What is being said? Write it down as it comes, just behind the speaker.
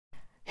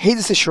Hey,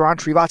 this is Sharan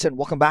Srivatsa, and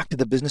welcome back to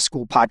the Business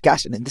School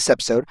podcast. And in this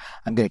episode,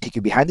 I'm going to take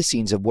you behind the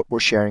scenes of what we're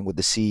sharing with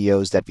the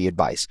CEOs that we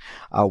advise.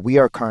 We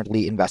are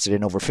currently invested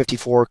in over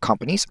 54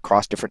 companies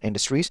across different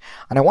industries,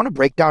 and I want to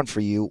break down for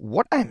you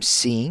what I'm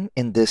seeing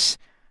in this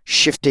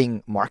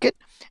shifting market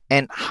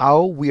and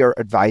how we are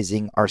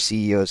advising our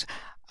CEOs.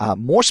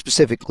 More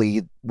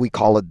specifically, we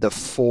call it the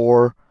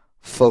 4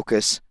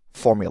 focus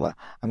formula.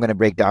 I'm going to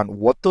break down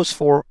what those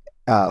 4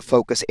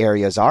 focus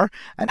areas are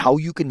and how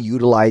you can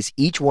utilize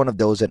each one of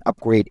those and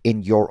upgrade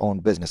in your own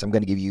business. I'm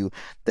going to give you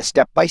the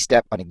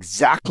step-by-step on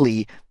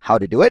exactly how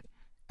to do it,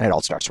 and it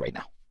all starts right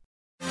now.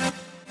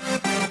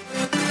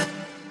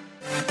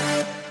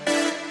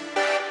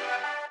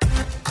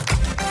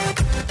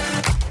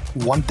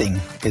 One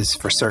thing is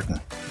for certain.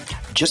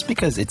 Just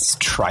because it's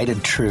tried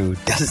and true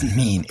doesn't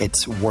mean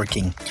it's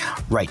working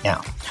right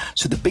now.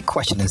 So the big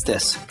question is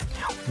this: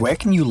 where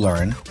can you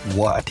learn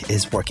what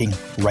is working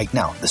right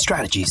now? The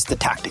strategies, the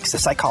tactics, the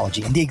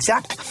psychology, and the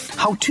exact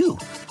how-to.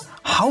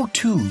 How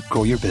to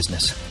grow your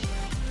business.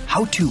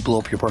 How to blow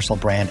up your personal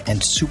brand and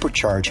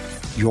supercharge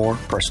your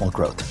personal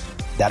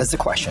growth. That is the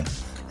question,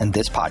 and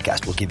this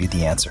podcast will give you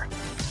the answer.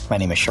 My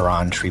name is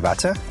Sharan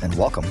Srivatsa, and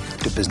welcome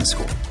to Business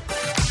School.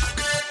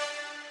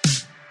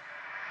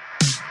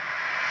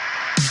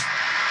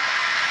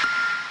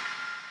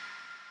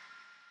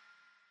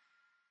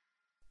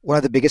 One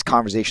of the biggest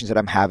conversations that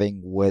I'm having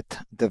with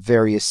the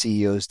various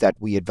CEOs that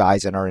we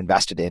advise and are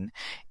invested in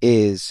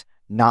is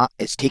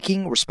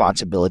taking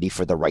responsibility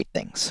for the right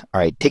things.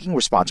 All right, taking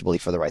responsibility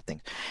for the right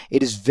things.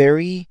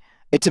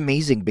 It's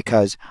amazing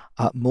because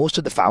most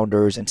of the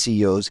founders and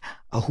CEOs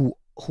who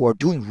are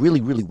doing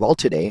really, really well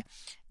today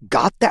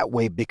got that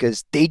way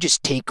because they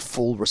just take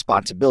full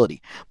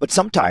responsibility. But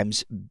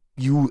sometimes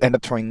you end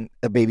up throwing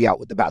the baby out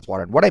with the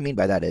bathwater. And what I mean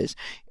by that is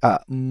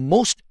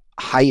most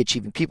high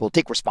achieving people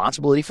take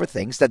responsibility for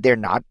things that they're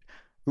not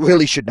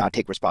really should not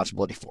take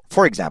responsibility for.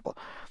 For example,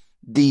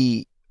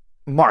 the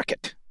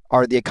market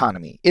or the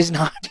economy is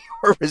not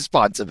your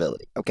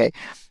responsibility. Okay.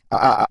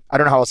 I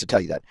don't know how else to tell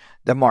you that.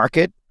 The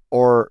market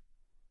or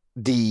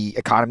the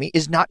economy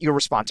is not your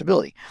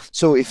responsibility.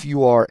 So if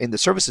you are in the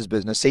services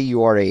business, say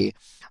you are a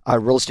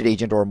real estate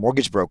agent or a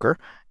mortgage broker,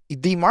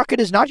 the market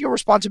is not your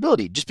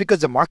responsibility. Just because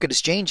the market has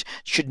changed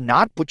should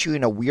not put you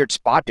in a weird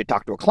spot to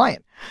talk to a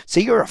client. Say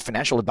you're a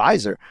financial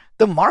advisor,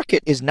 the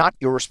market is not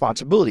your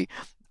responsibility.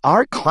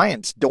 Our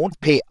clients don't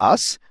pay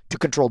us to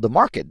control the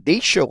market.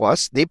 They show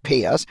us, they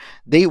pay us,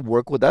 they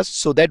work with us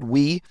so that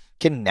we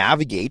can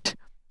navigate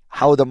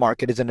how the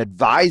market is and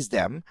advise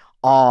them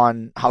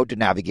on how to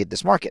navigate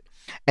this market.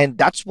 And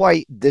that's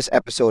why this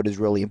episode is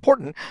really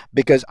important,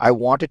 because I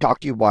want to talk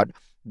to you about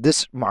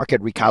this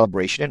market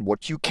recalibration and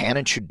what you can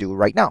and should do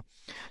right now.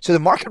 So the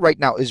market right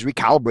now is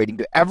recalibrating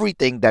to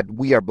everything that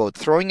we are both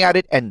throwing at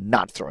it and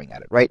not throwing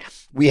at it, right?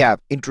 We have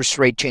interest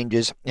rate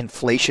changes,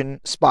 inflation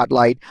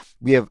spotlight,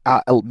 we have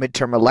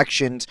midterm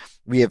elections,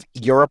 we have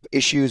Europe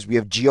issues, we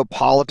have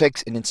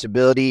geopolitics and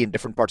instability in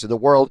different parts of the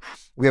world,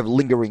 we have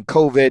lingering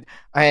COVID,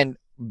 and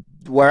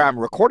where I'm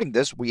recording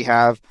this, we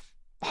have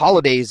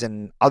holidays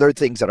and other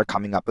things that are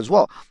coming up as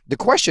well. The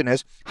question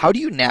is, how do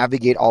you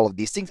navigate all of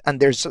these things? And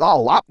there's a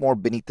lot more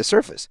beneath the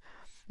surface.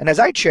 And as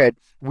I shared,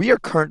 we are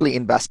currently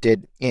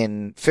invested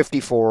in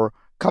 54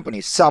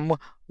 companies, some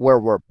where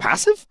we're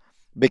passive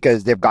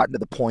because they've gotten to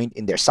the point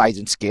in their size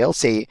and scale.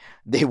 Say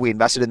we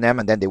invested in them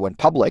and then they went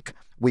public.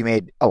 We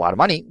made a lot of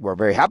money. We're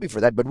very happy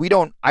for that, but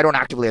I don't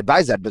actively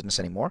advise that business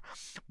anymore.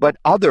 But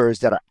others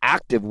that are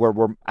active, where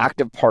we're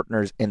active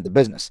partners in the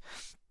business.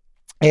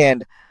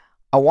 And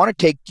I want to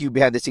take you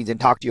behind the scenes and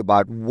talk to you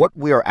about what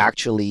we are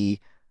actually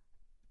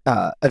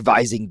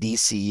advising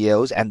these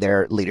CEOs and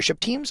their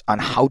leadership teams on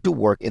how to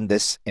work in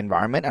this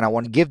environment. And I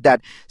want to give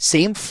that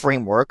same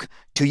framework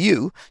to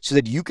you so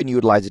that you can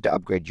utilize it to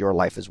upgrade your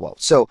life as well.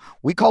 So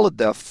we call it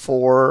the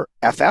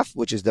 4FF,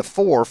 which is the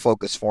 4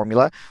 focus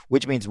formula,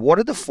 which means what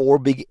are the 4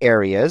 big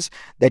areas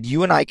that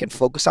you and I can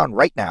focus on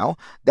right now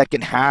that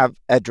can have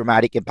a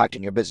dramatic impact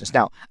in your business.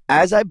 Now,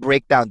 as I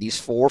break down these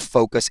 4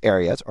 focus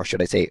areas, or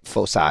should I say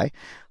foci,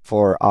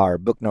 for our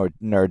book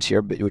nerds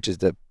here, which is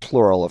the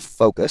plural of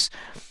focus,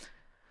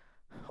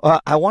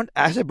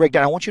 as I break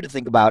down, I want you to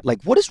think about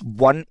what is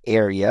one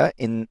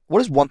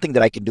thing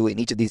that I can do in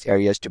each of these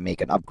areas to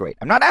make an upgrade.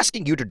 I'm not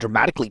asking you to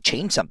dramatically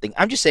change something.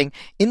 I'm just saying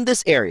in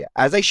this area,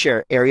 as I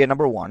share area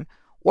number 1,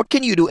 what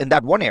can you do in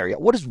that one area?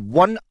 What is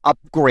one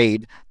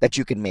upgrade that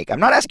you can make? I'm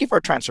not asking for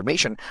a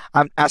transformation.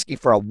 I'm asking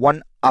for a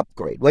one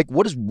upgrade.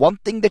 What is one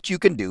thing that you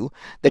can do,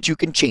 that you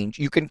can change,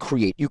 you can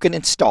create, you can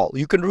install,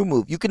 you can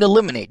remove, you can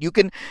eliminate, you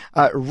can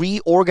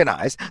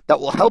reorganize that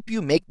will help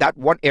you make that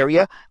one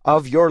area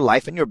of your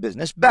life and your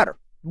business better?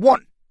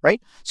 One,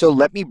 right? So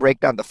let me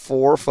break down the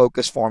 4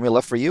 focus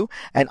formula for you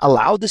and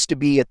allow this to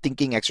be a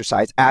thinking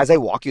exercise as I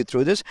walk you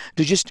through this,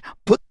 to just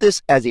put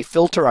this as a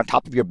filter on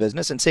top of your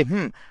business and say,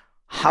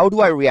 how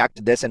do I react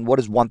to this, and what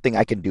is one thing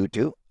I can do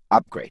to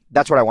upgrade?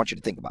 That's what I want you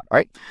to think about, all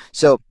right?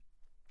 So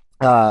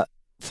 4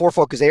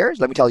 focus areas,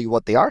 let me tell you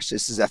what they are. So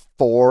this is a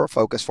 4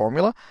 focus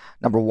formula.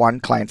 Number 1,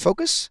 client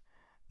focus.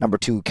 Number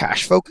 2,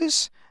 cash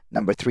focus.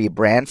 Number 3,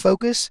 brand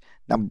focus.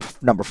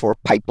 Number 4,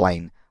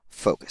 pipeline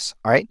focus.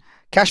 All right.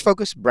 Cash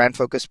focus, brand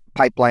focus,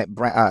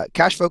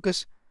 cash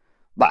focus,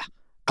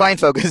 client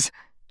focus,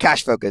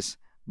 cash focus,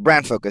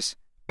 brand focus,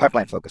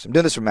 pipeline focus. I'm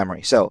doing this from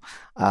memory, so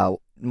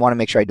want to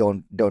make sure I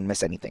don't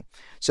miss anything.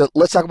 So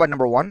let's talk about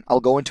number 1. I'll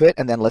go into it,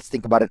 and then let's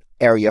think about an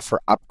area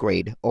for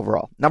upgrade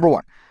overall. Number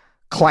 1,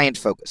 client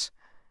focus.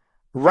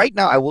 Right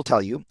now, I will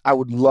tell you, I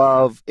would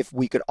love if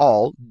we could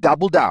all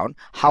double down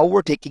how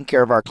we're taking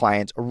care of our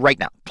clients right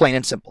now, plain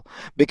and simple,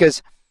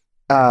 because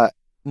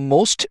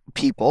most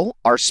people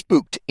are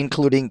spooked,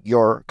 including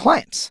your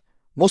clients.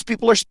 Most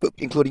people are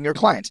spooked, including your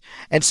clients.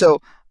 And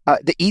so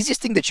the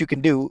easiest thing that you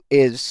can do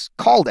is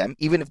call them,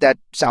 even if that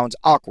sounds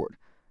awkward.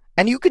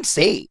 And you can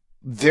say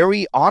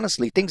very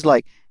honestly things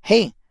like,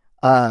 hey,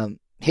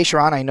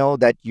 Sharon, I know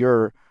that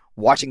you're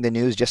watching the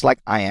news just like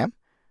I am.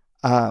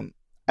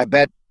 I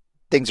bet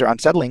things are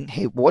unsettling.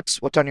 Hey, what's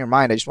on your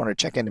mind? I just wanted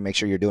to check in to make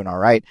sure you're doing all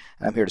right,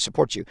 and I'm here to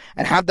support you.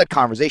 And have that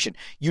conversation.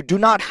 You do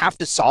not have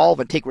to solve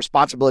and take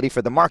responsibility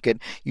for the market.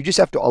 You just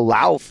have to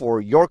allow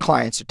for your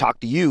clients to talk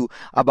to you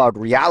about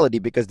reality,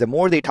 because the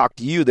more they talk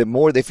to you, the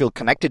more they feel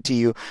connected to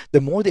you,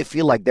 the more they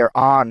feel like they're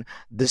on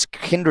this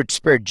kindred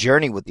spirit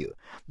journey with you.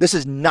 This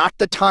is not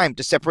the time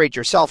to separate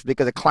yourself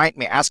because a client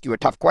may ask you a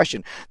tough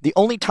question. The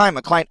only time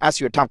a client asks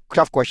you a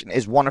tough question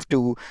is one of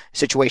two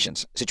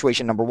situations.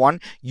 Situation number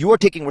 1, you are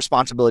taking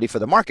responsibility for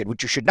the market,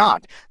 which you should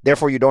not.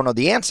 Therefore, you don't know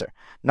the answer.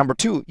 Number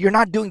 2, you're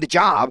not doing the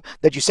job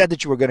that you said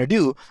that you were going to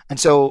do. And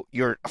so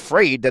you're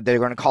afraid that they're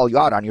going to call you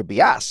out on your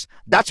BS.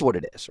 That's what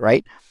it is,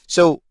 right?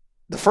 So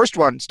the first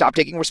one, stop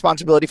taking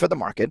responsibility for the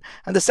market.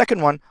 And the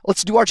second one,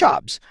 let's do our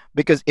jobs.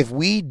 Because if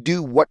we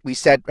do what we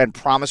said and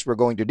promised we're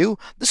going to do,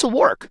 this will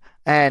work.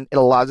 And it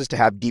allows us to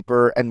have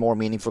deeper and more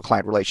meaningful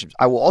client relationships.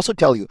 I will also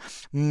tell you,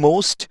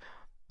 most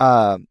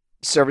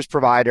service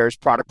providers,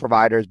 product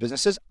providers,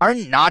 businesses are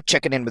not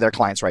checking in with their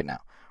clients right now.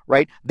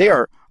 Right? They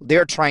are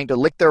trying to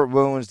lick their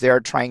wounds. They're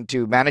trying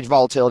to manage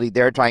volatility.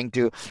 They're trying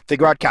to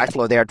figure out cash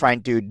flow. They're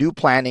trying to do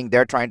planning.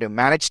 They're trying to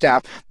manage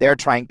staff. They're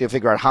trying to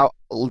figure out how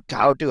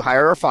to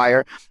hire or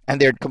fire.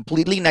 And they're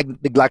completely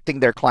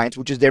neglecting their clients,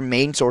 which is their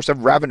main source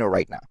of revenue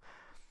right now.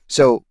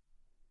 So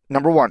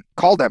number 1,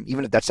 call them,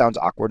 even if that sounds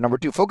awkward. Number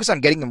 2, focus on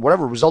getting them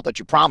whatever result that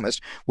you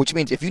promised, which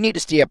means if you need to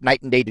stay up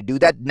night and day to do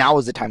that, now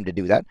is the time to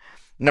do that.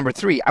 Number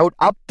 3, I would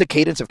up the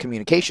cadence of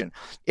communication.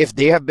 If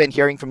they have been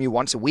hearing from you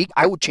once a week,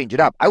 I would change it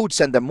up. I would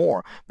send them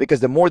more,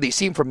 because the more they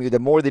see from you, the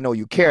more they know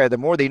you care, the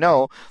more they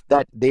know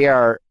that they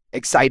are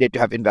excited to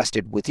have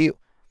invested with you.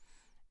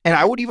 And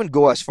I would even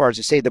go as far as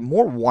to say the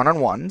more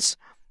one-on-ones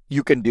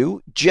you can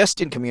do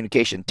just in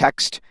communication,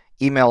 text,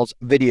 emails,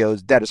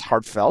 videos that is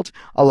heartfelt,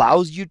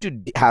 allows you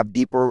to have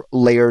deeper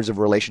layers of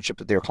relationship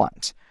with your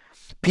clients.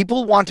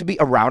 People want to be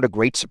around a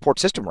great support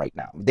system right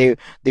now.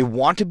 They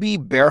want to be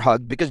bear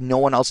hugged because no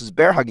one else is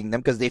bear hugging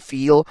them because they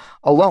feel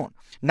alone.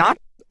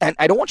 And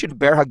I don't want you to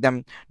bear hug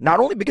them not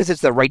only because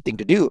it's the right thing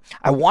to do.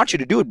 I want you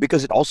to do it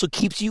because it also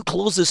keeps you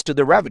closest to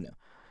the revenue.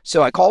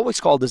 So I always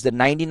call this the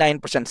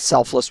 99%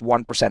 selfless,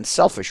 1%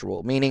 selfish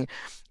rule, meaning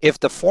if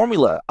the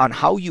formula on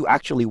how you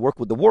actually work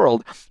with the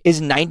world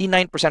is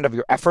 99% of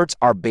your efforts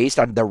are based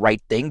on the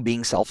right thing,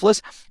 being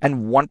selfless,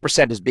 and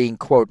 1% is being,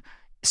 quote,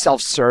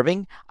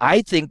 self-serving,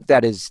 I think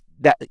that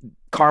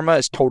karma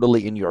is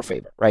totally in your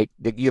favor, right?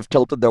 You've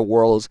tilted the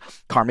world's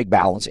karmic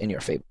balance in your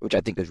favor, which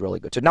I think is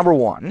really good. So number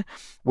 1,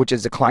 which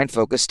is the client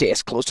focus, stay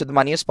as close to the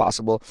money as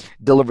possible,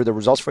 deliver the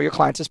results for your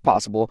clients as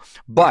possible,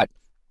 but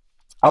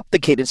up the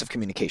cadence of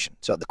communication.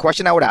 So the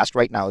question I would ask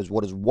right now is,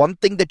 what is one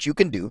thing that you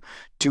can do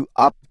to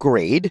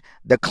upgrade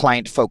the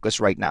client focus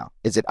right now?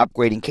 Is it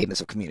upgrading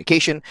cadence of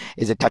communication?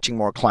 Is it touching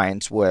more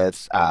clients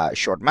with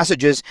short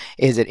messages?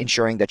 Is it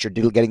ensuring that you're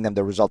getting them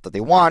the result that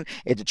they want?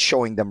 Is it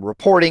showing them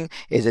reporting?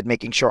 Is it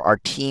making sure our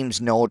teams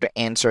know to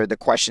answer the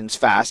questions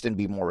fast and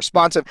be more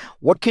responsive?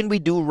 What can we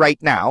do right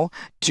now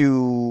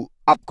to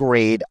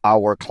upgrade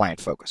our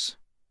client focus?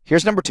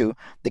 Here's number 2,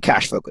 the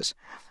cash focus.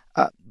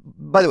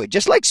 By the way,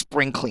 just like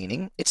spring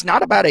cleaning, it's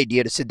not a bad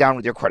idea to sit down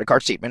with your credit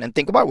card statement and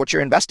think about what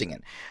you're investing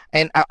in.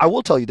 And I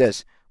will tell you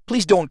this,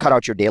 please don't cut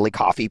out your daily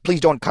coffee.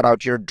 Please don't cut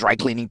out your dry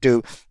cleaning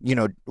to,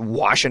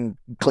 wash and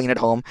clean at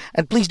home.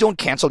 And please don't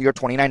cancel your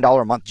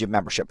 $29 a month gym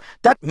membership.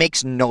 That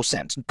makes no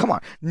sense. Come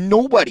on.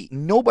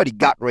 Nobody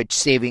got rich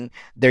saving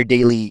their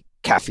daily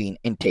caffeine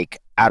intake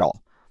at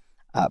all.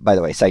 By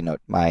the way, side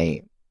note,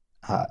 my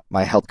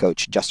health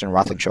coach, Justin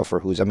Roethlingshofer,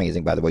 who's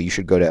amazing, by the way, you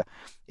should go to,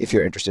 if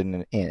you're interested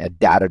in a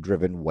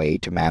data-driven way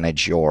to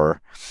manage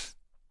your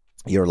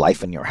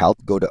life and your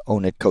health, go to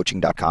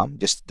ownitcoaching.com,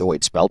 just the way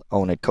it's spelled,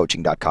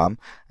 ownitcoaching.com,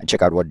 and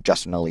check out what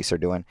Justin and Elise are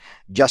doing.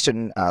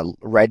 Justin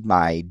read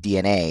my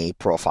DNA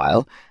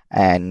profile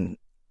and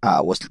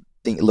was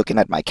looking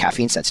at my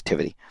caffeine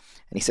sensitivity.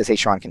 And he says, hey,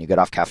 Sean, can you get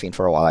off caffeine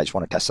for a while? I just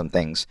want to test some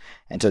things.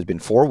 And so it's been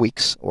 4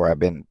 weeks where I've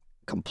been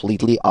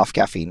completely off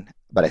caffeine,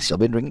 but I've still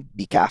been drinking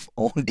decaf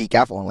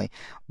only.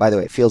 By the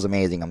way, it feels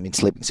amazing. I've been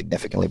sleeping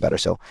significantly better.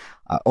 So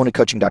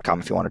ownitcoaching.com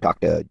if you want to talk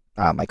to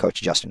my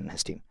coach, Justin, and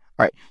his team.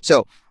 All right.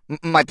 So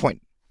my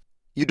point,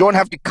 you don't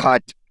have to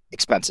cut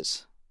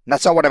expenses. And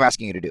that's not what I'm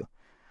asking you to do.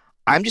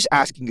 I'm just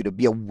asking you to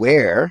be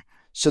aware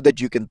so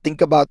that you can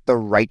think about the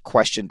right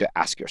question to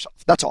ask yourself.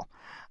 That's all.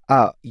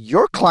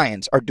 Your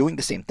clients are doing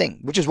the same thing,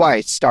 which is why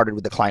I started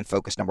with the client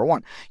focus number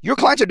one. Your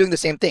clients are doing the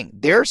same thing.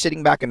 They're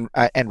sitting back and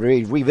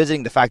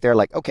revisiting the fact they're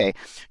like, okay,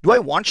 do I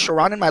want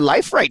Sharan in my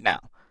life right now?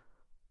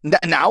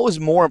 Now is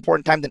more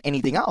important time than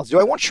anything else. Do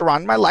I want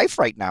Sharan in my life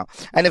right now?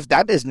 And if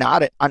that is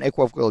not an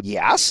unequivocal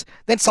yes,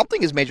 then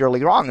something is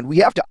majorly wrong. And we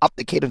have to up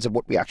the cadence of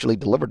what we actually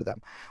deliver to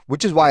them,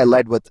 which is why I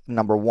led with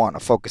number one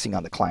of focusing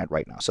on the client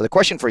right now. So the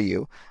question for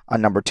you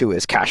on number two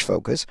is cash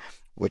focus,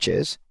 which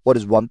is what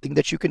is one thing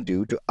that you can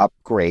do to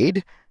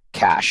upgrade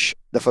cash,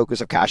 the focus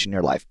of cash in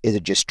your life? Is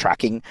it just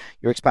tracking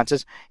your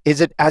expenses?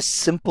 Is it as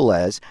simple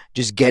as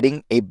just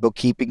getting a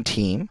bookkeeping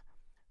team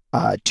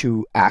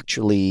to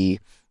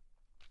actually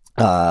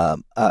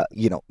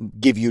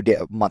give you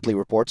monthly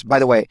reports? By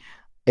the way,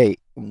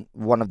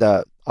 one of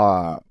the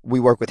we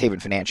work with Haven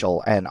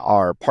Financial, and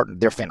our partner,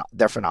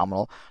 they're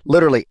phenomenal.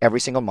 Literally every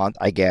single month,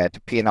 I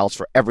get P&Ls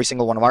for every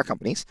single one of our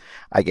companies.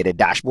 I get a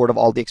dashboard of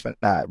all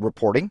the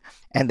reporting,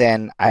 and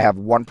then I have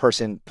one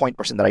point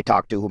person that I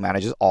talk to who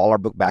manages all our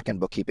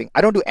back-end bookkeeping.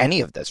 I don't do any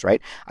of this,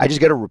 right? I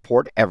just get a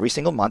report every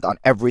single month on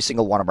every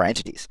single one of our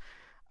entities.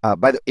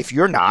 If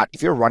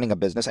you're running a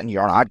business and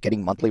you're not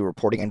getting monthly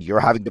reporting and you're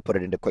having to put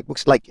it into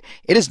QuickBooks, like,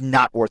 it is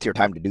not worth your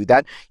time to do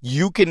that.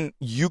 You can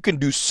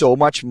do so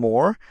much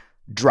more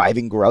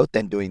driving growth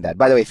than doing that.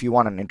 By the way, if you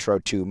want an intro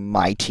to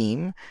my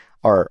team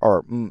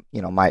or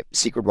my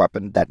secret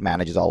weapon that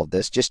manages all of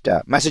this, just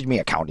message me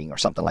accounting or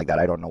something like that.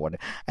 I don't know what,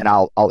 and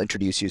I'll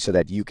introduce you so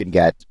that you can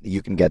get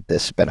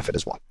this benefit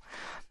as well.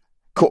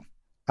 Cool.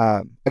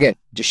 Again,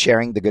 just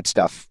sharing the good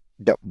stuff.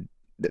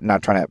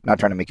 Not trying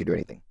to make you do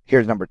anything.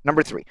 Here's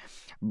number three,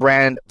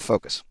 brand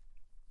focus.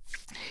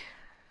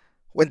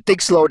 When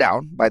things slow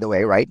down, by the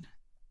way, right?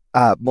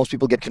 Most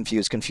people get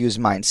confused. Confused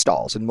mind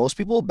stalls, and most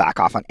people back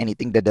off on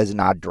anything that does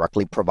not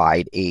directly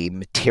provide a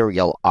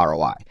material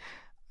ROI.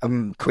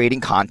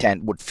 Creating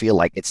content would feel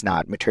like it's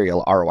not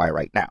material ROI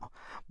right now,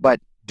 but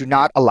do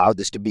not allow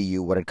this to be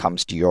you when it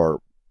comes to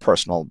your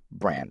personal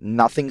brand.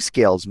 Nothing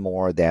scales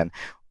more than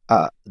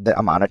the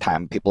amount of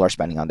time people are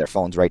spending on their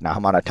phones right now,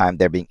 amount of time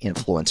they're being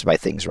influenced by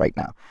things right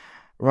now.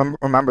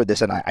 Remember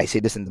this, and I say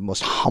this in the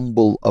most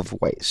humble of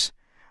ways.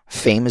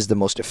 Fame is the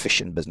most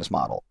efficient business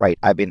model, right?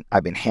 I've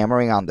been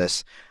hammering on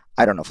this,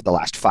 I don't know, for the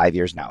last 5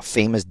 years now.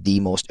 Fame is the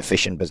most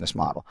efficient business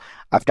model.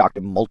 I've talked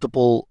to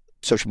multiple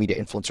social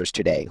media influencers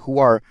today who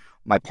are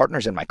my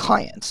partners and my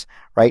clients,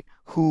 right?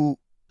 Who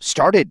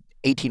started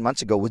 18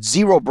 months ago with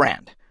zero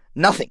brand.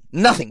 Nothing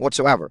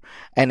whatsoever.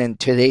 And in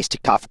today's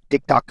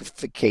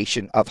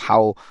TikTokification of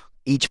how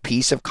each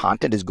piece of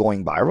content is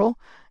going viral,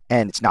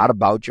 and it's not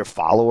about your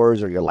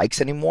followers or your likes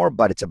anymore,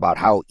 but it's about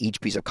how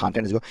each piece of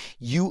content is going.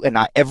 You and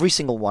I, every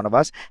single one of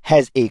us,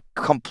 has a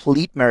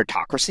complete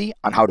meritocracy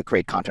on how to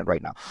create content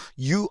right now.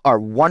 You are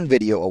one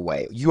video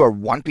away. You are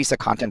one piece of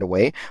content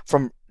away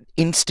from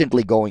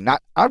instantly going,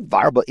 not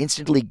viral, but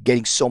instantly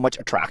getting so much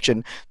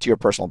attraction to your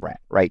personal brand,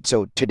 right?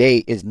 So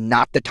today is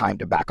not the time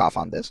to back off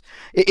on this.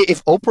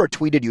 If Oprah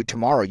tweeted you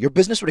tomorrow, your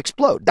business would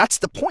explode. That's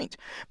the point.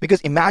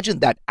 Because imagine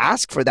that,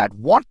 ask for that,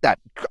 want that.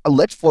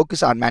 Let's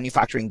focus on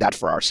manufacturing that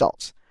for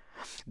ourselves.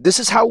 This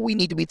is how we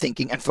need to be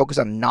thinking and focus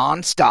on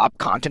non-stop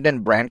content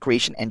and brand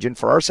creation engine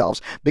for ourselves,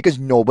 because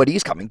nobody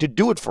is coming to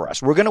do it for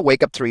us. We're going to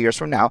wake up 3 years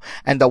from now,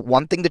 and the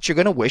one thing that you're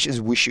going to wish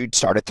is we should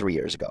start it 3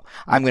 years ago.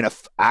 I'm going to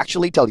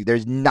actually tell you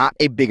there's not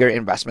a bigger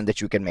investment that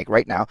you can make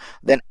right now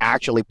than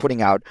actually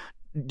putting out,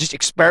 just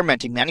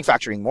experimenting,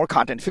 manufacturing more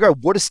content, figure out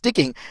what is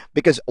sticking,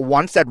 because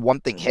once that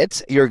one thing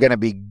hits, you're going to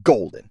be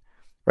golden,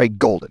 right?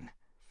 Golden.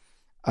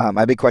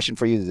 My big question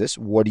for you is this: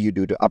 what do you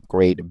do to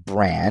upgrade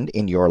brand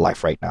in your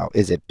life right now?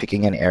 Is it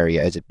picking an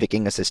area? Is it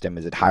picking a system?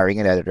 Is it hiring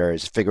an editor?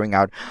 Is it figuring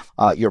out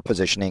your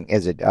positioning?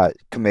 Is it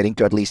committing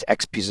to at least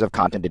X pieces of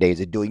content today? Is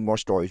it doing more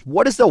stories?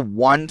 What is the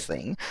one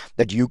thing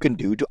that you can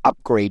do to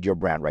upgrade your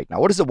brand right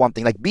now? What is the one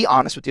thing? Like, be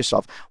honest with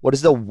yourself. What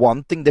is the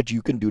one thing that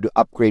you can do to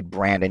upgrade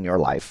brand in your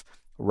life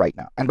right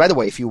now? And by the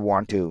way, if you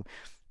want to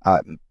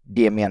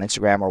DM me on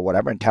Instagram or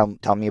whatever and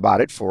tell me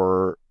about it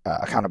for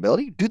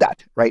accountability, do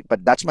that, right?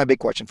 But that's my big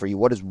question for you.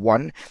 What is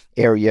one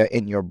area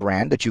in your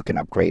brand that you can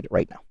upgrade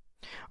right now?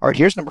 All right,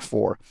 here's number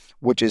 4,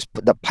 which is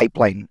the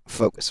pipeline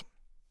focus.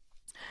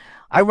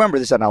 I remember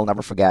this, and I'll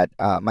never forget.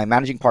 My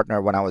managing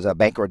partner when I was a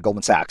banker at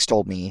Goldman Sachs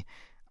told me,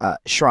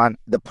 Sharan,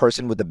 the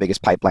person with the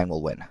biggest pipeline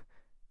will win.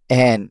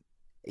 And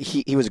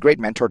he was a great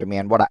mentor to me.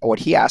 And what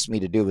he asked me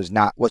to do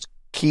was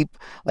keep,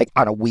 like,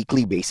 on a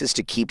weekly basis,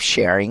 to keep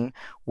sharing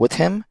with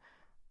him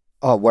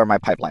where my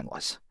pipeline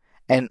was.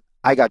 And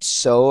I got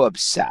so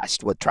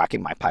obsessed with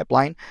tracking my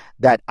pipeline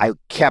that I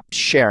kept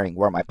sharing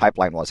where my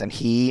pipeline was. And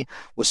he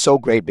was so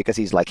great because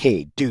he's like,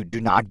 hey, dude,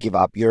 do not give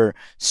up. You're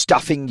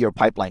stuffing your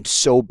pipeline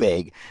so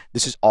big.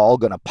 This is all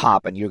going to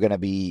pop, and you're going to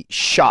be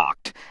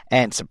shocked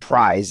and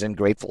surprised and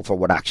grateful for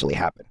what actually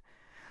happened.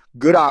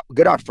 Good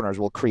entrepreneurs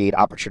will create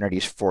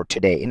opportunities for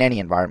today in any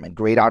environment.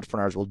 Great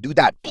entrepreneurs will do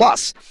that,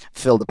 plus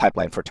fill the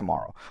pipeline for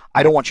tomorrow.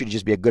 I don't want you to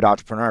just be a good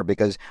entrepreneur,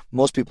 because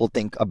most people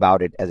think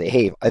about it as a,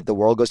 hey, if the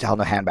world goes to hell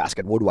in a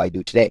handbasket, what do I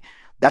do today?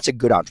 That's a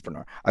good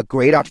entrepreneur. A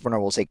great entrepreneur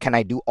will say, can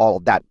I do all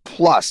of that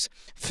plus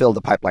fill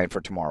the pipeline for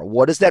tomorrow?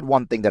 What is that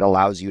one thing that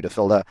allows you to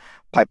fill the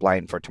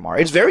pipeline for tomorrow?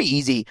 It's very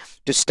easy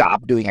to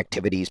stop doing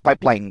activities,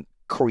 pipeline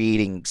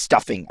creating,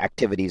 stuffing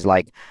activities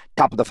like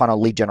top of the funnel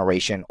lead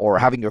generation, or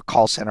having your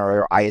call center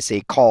or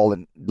ISA call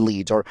and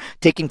leads, or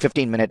taking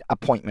 15-minute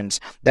appointments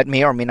that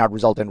may or may not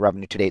result in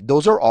revenue today.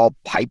 Those are all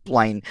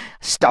pipeline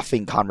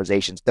stuffing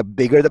conversations. The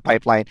bigger the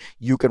pipeline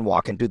you can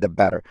walk into, the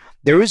better.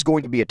 There is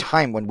going to be a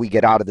time when we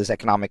get out of this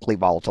economically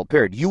volatile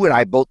period. You and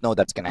I both know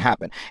that's going to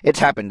happen. It's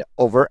happened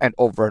over and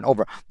over and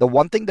over. The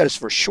one thing that is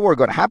for sure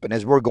going to happen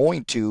is we're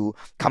going to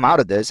come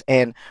out of this,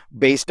 and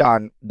based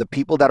on the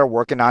people that are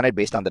working on it,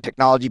 based on the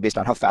technology, based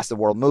on how fast the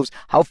world moves,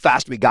 how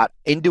fast we got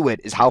into it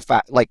is how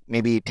fast, like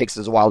maybe it takes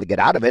us a while to get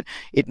out of it.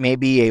 It may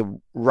be a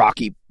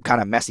rocky, kind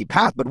of messy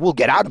path, but we'll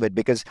get out of it,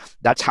 because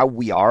that's how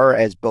we are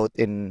as both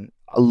in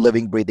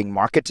living, breathing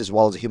markets as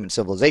well as a human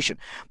civilization.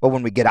 But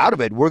when we get out of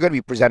it, we're going to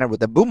be presented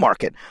with a boom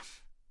market.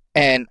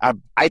 And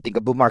I think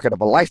a boom market of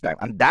a lifetime.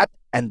 And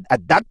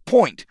at that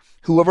point,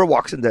 whoever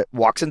walks in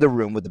the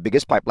room with the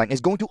biggest pipeline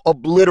is going to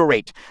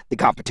obliterate the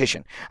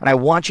competition. And I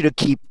want you to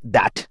keep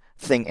that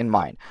thing in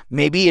mind.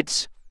 Maybe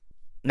it's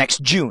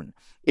next June.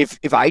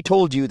 If I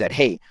told you that,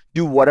 hey,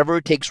 do whatever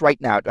it takes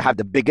right now to have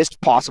the biggest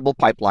possible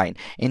pipeline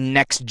in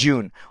next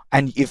June,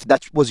 and if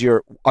that was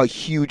a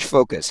huge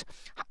focus,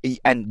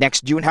 and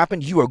next June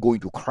happened, you are going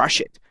to crush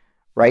it,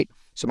 right?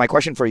 So my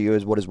question for you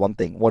is, what is one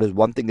thing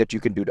that you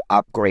can do to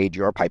upgrade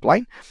your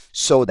pipeline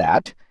so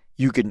that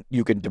you can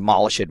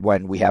demolish it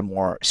when we have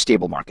more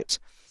stable markets?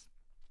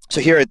 So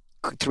here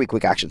are 3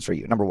 quick actions for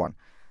you. Number 1,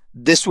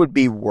 I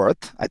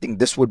think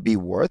this would be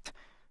worth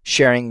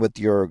sharing with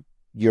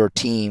your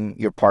team,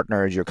 your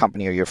partners, your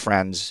company, or your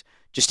friends.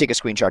 Just take a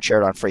screenshot,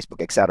 share it on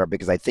Facebook, etc.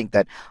 Because I think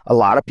that a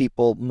lot of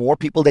people, more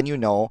people than you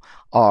know,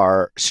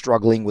 are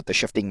struggling with the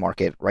shifting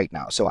market right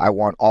now. So I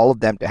want all of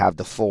them to have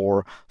the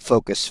 4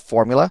 focus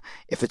formula.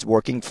 If it's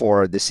working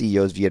for the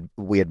CEOs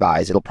we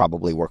advise, it'll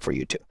probably work for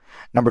you too.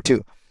 Number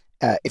 2,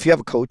 if you have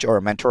a coach or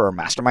a mentor or a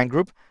mastermind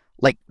group,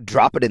 like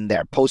drop it in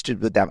there, post it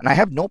with them. And I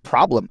have no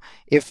problem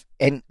if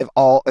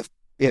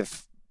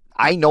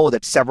I know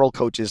that several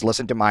coaches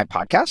listen to my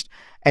podcast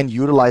and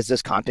utilize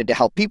this content to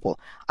help people.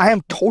 I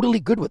am totally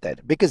good with it,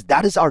 because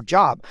that is our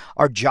job.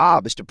 Our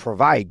job is to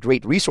provide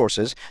great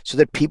resources so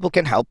that people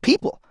can help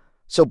people.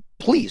 So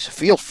please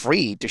feel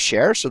free to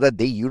share so that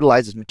they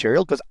utilize this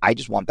material, because I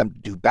just want them to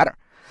do better.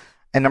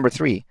 And number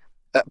 3,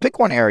 pick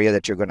one area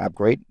that you're going to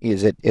upgrade.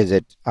 Is it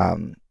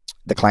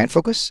the client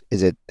focus?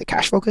 Is it the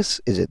cash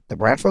focus? Is it the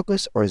brand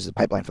focus? Or is it the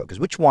pipeline focus?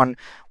 Which one?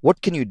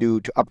 What can you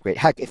do to upgrade?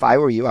 Heck, if I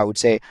were you, I would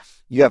say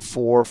you have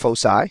 4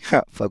 foci,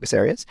 focus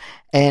areas,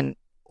 and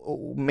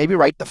maybe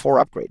write the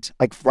 4 upgrades.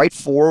 Like write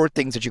 4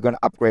 things that you're going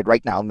to upgrade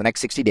right now in the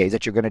next 60 days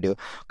that you're going to do.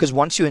 Because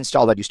once you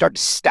install that, you start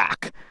to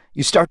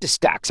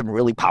stack some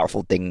really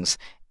powerful things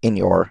in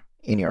your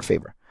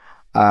favor.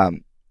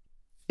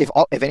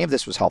 If any of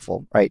this was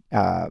helpful, right?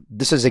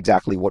 This is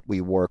exactly what we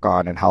work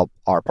on and help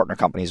our partner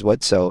companies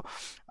with. So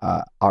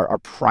our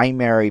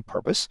primary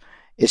purpose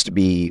is to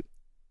be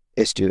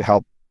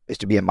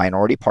a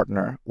minority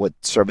partner with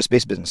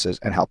service-based businesses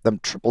and help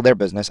them triple their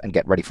business and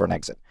get ready for an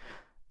exit.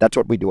 That's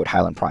what we do at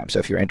Highland Prime. So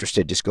if you're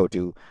interested, just go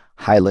to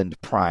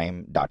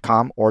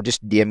highlandprime.com or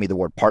just DM me the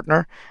word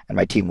partner, and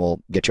my team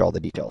will get you all the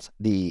details.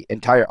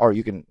 Or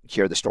you can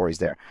hear the stories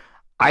there.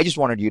 I just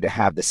wanted you to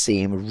have the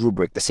same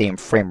rubric, the same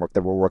framework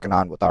that we're working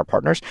on with our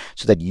partners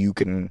so that you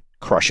can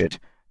crush it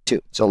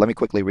too. So let me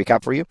quickly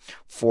recap for you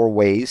 4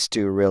 ways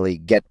to really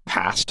get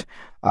past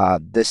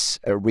this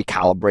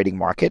recalibrating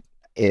market.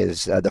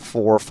 Is the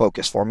 4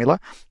 focus formula.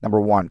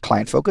 Number 1,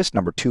 client focus.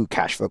 Number 2,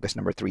 cash focus.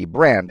 Number 3,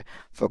 brand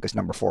focus.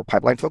 Number 4,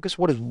 pipeline focus.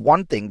 What is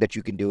one thing that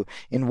you can do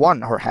in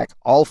one, or heck,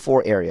 all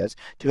 4 areas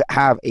to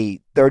have a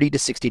 30 to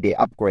 60 day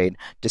upgrade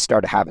to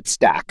start to have it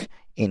stack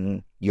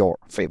in your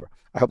favor?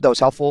 I hope that was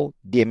helpful.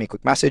 DM me a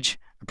quick message.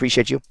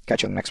 Appreciate you.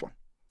 Catch you on the next one.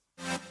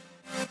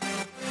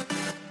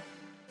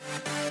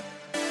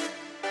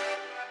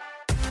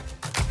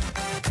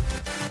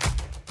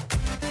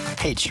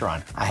 Hey,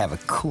 Sharon, I have a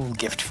cool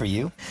gift for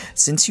you.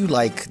 Since you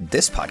like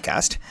this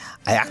podcast,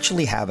 I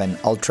actually have an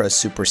ultra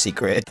super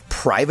secret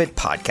private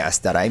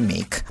podcast that I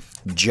make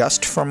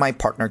just for my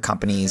partner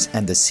companies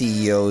and the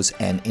CEOs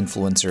and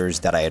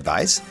influencers that I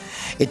advise.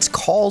 It's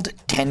called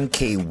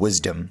 10K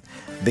Wisdom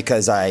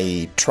because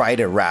I try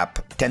to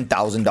wrap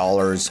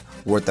 $10,000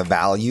 worth of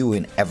value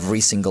in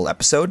every single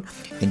episode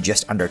in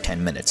just under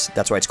 10 minutes.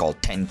 That's why it's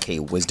called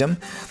 10K Wisdom.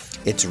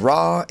 It's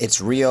raw, it's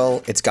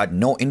real, it's got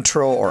no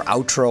intro or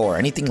outro or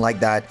anything like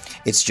that.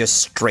 It's just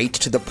straight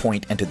to the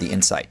point and to the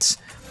insights.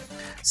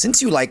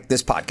 Since you like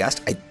this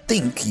podcast, I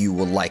think you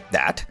will like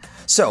that.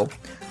 So,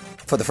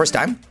 for the first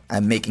time,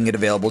 I'm making it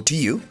available to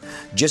you.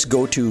 Just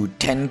go to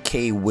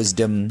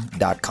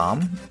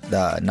 10kwisdom.com,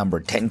 the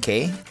number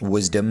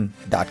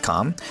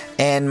 10kwisdom.com,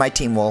 and my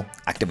team will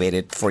activate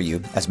it for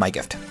you as my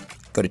gift.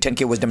 Go to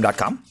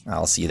 10kwisdom.com.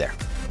 I'll see you there.